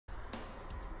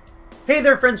Hey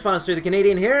there friends, Foster the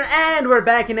Canadian here, and we're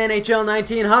back in NHL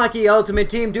 19 Hockey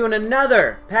Ultimate Team doing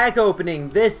another pack opening.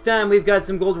 This time we've got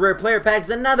some gold rare player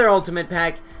packs, another ultimate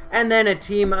pack, and then a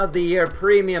Team of the Year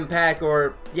premium pack,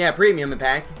 or yeah, premium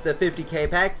pack, the 50k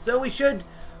pack. So we should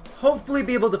hopefully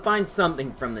be able to find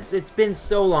something from this. It's been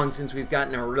so long since we've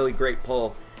gotten a really great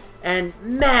pull. And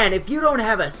man, if you don't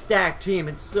have a stacked team,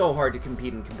 it's so hard to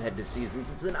compete in competitive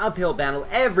seasons. It's an uphill battle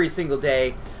every single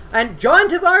day. And John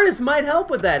Tavares might help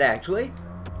with that, actually.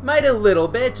 Might a little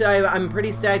bit. I'm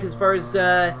pretty stacked as far as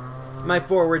my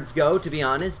forwards go, to be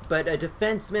honest. But a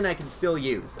defenseman I can still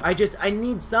use. I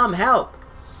need some help.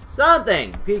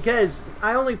 Something. Because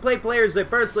I only play players I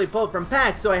personally pull from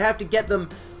packs, so I have to get them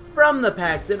from the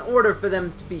packs in order for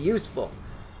them to be useful.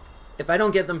 If I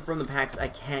don't get them from the packs, I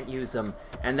can't use them.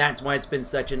 And that's why it's been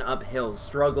such an uphill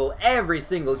struggle every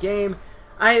single game.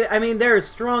 I mean, they're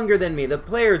stronger than me, the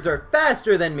players are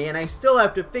faster than me, and I still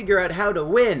have to figure out how to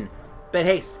win. But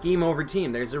hey, scheme over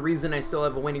team. There's a reason I still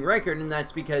have a winning record, and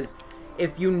that's because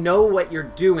if you know what you're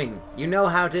doing, you know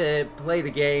how to play the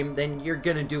game, then you're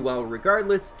gonna do well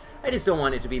regardless. I just don't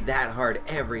want it to be that hard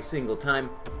every single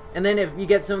time. And then if you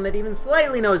get someone that even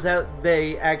slightly knows how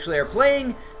they actually are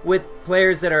playing, with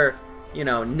players that are, you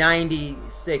know,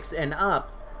 96 and up,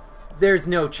 there's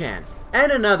no chance.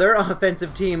 And another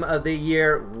offensive team of the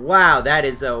year. Wow, that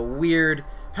is a weird...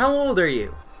 How old are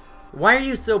you? Why are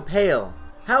you so pale?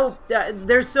 How...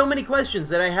 there's so many questions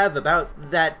that I have about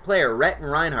that player. Rhett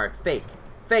and Reinhardt. Fake.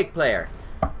 Fake player.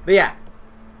 But yeah.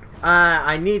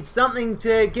 I need something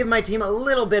to give my team a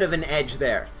little bit of an edge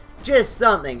there. Just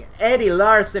something. Eddie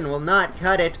Larson will not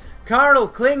cut it. Carl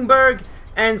Klingberg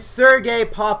and Sergei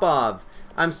Popov.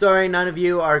 I'm sorry none of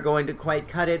you are going to quite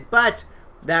cut it, but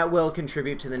that will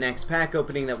contribute to the next pack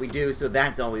opening that we do, so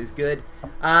that's always good.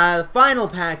 The final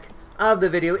pack of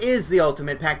the video is the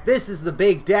ultimate pack. This is the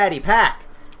Big Daddy pack.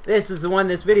 This is the one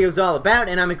this video is all about,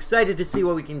 and I'm excited to see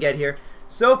what we can get here.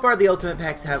 So far, the ultimate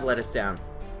packs have let us down.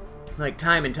 Like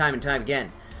time and time and time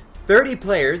again. 30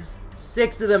 players,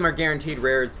 6 of them are guaranteed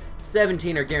rares,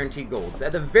 17 are guaranteed golds.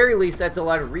 At the very least, that's a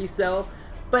lot of resell.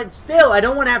 But still, I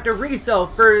don't want to have to resell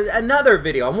for another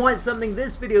video. I want something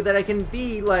this video that I can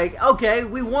be like, okay,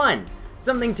 we won.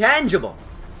 Something tangible.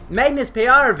 Magnus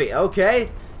Pajärvi, okay.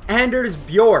 Anders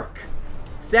Bjork.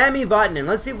 Sami Vatanen.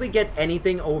 Let's see if we get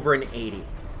anything over an 80.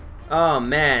 Oh,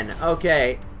 man.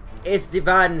 Okay.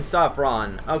 Estevan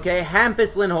Safran. Okay.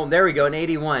 Hampus Lindholm. There we go, an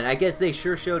 81. I guess they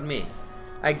sure showed me.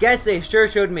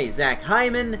 Zach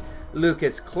Hyman.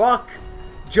 Lucas Klock.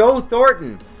 Joe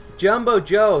Thornton. Jumbo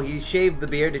Joe, he shaved the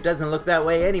beard. It doesn't look that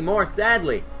way anymore,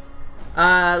 sadly.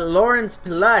 Lawrence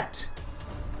Pilat.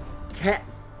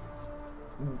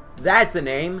 That's a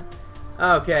name.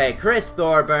 Okay, Chris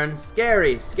Thorburn.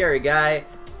 Scary, scary guy.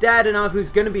 Dadonov,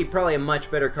 who's going to be probably a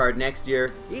much better card next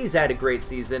year. He's had a great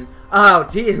season. Oh,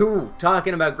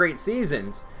 talking about great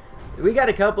seasons. We got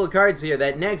a couple of cards here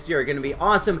that next year are going to be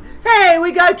awesome. Hey,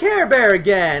 we got Care Bear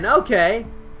again. Okay.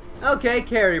 Okay,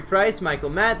 Carey Price, Michael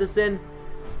Matheson.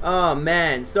 Oh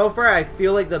man, so far I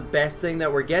feel like the best thing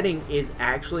that we're getting is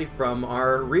actually from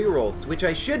our rerolls, which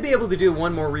I should be able to do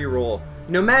one more reroll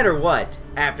no matter what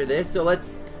after this. So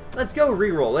let's go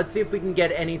reroll. Let's see if we can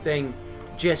get anything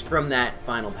just from that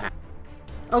final pack.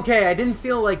 Okay, I didn't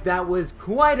feel like that was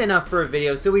quite enough for a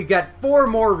video, so we've got 4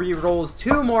 more rerolls,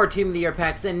 2 more Team of the Year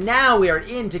packs, and now we are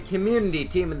into Community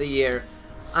Team of the Year.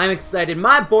 I'm excited.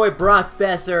 My boy Brock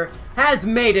Besser has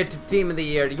made it to Team of the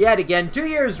Year yet again, 2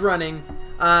 years running.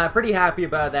 Pretty happy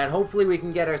about that. Hopefully we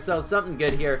can get ourselves something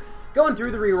good here. Going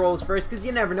through the rerolls first, because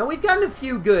you never know. We've gotten a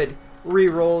few good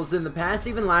rerolls in the past.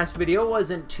 Even last video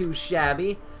wasn't too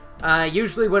shabby.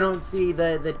 Usually we don't see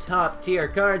the top tier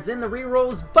cards in the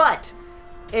rerolls, but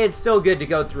it's still good to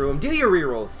go through them. Do your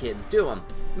rerolls, kids. Do them.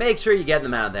 Make sure you get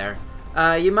them out there.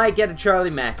 You might get a Charlie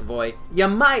McAvoy. You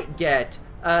might get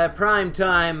a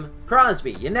Primetime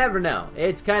Crosby. You never know.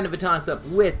 It's kind of a toss-up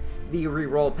with the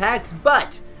reroll packs,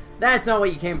 but that's not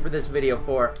what you came for this video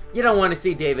for. You don't want to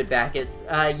see David Backus.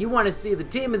 You want to see the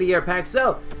Team of the Year pack.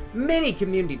 So, mini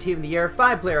community Team of the Year,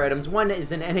 5 player items. 1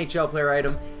 is an NHL player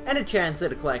item, and a chance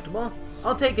at a collectible.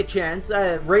 I'll take a chance.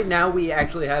 Right now, we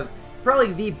actually have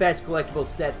probably the best collectible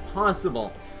set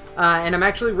possible. And I'm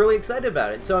actually really excited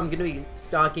about it. So I'm going to be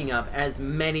stocking up as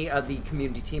many of the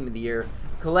community Team of the Year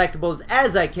collectibles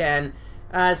as I can.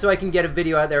 So I can get a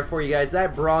video out there for you guys.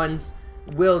 That bronze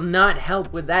will not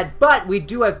help with that, but we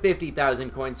do have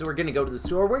 50,000 coins, so we're going to go to the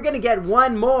store. We're going to get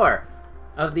 1 more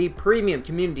of the premium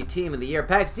community Team of the Year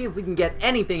pack, see if we can get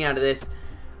anything out of this.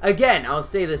 Again, I'll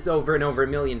say this over and over a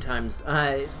million times.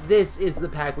 This is the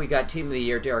pack we got Team of the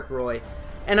Year, Derek Roy.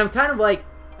 And I'm kind of like,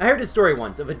 I heard a story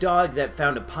once of a dog that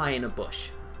found a pie in a bush.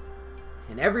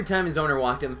 And every time his owner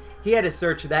walked him, he had to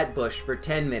search that bush for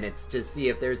 10 minutes to see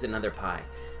if there's another pie.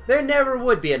 There never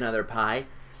would be another pie.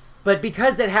 But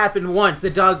because it happened once, the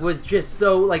dog was just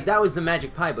so, like, that was the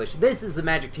magic pie bush. This is the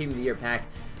magic Team of the Year pack.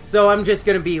 So I'm just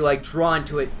going to be, like, drawn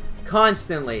to it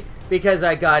constantly because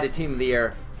I got a Team of the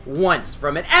Year once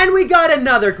from it. And we got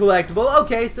another collectible.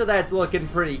 Okay, so that's looking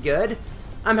pretty good.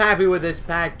 I'm happy with this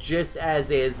pack just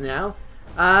as is now.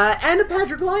 And a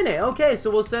Patrick Laine. Okay, so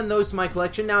we'll send those to my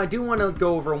collection. Now, I do want to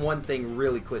go over one thing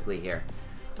really quickly here.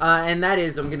 And that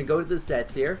is, I'm going to go to the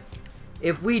sets here.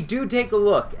 If we do take a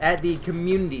look at the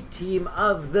Community Team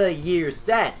of the Year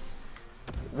sets,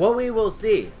 what we will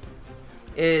see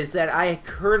is that I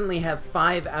currently have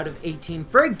 5 out of 18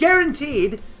 for a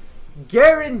guaranteed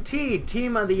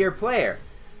Team of the Year player.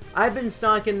 I've been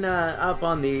stocking up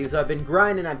on these. I've been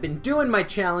grinding. I've been doing my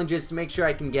challenges to make sure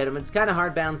I can get them. It's kind of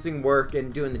hard balancing work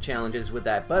and doing the challenges with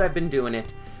that, but I've been doing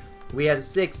it. We have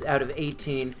 6 out of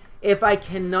 18. If I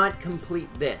cannot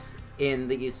complete this in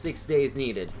the 6 days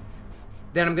needed,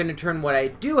 then I'm going to turn what I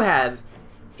do have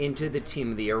into the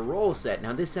Team of the Year roll set.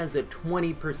 Now, this has a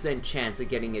 20% chance of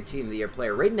getting a Team of the Year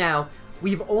player. Right now,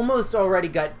 we've almost already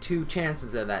got 2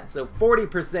 chances of that. So,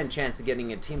 40% chance of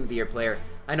getting a Team of the Year player.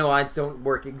 I know odds don't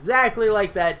work exactly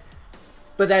like that,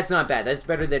 but that's not bad. That's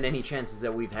better than any chances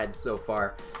that we've had so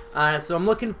far. So, I'm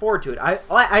looking forward to it.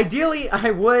 Ideally,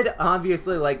 I would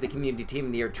obviously like the Community Team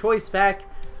of the Year choice pack.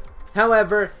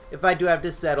 However, if I do have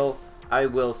to settle, I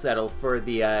will settle for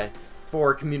the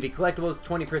for Community Collectibles,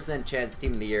 20% chance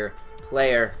Team of the Year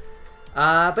player.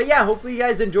 But yeah, hopefully you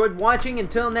guys enjoyed watching.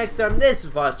 Until next time, this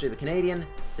is Foster the Canadian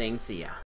saying see ya.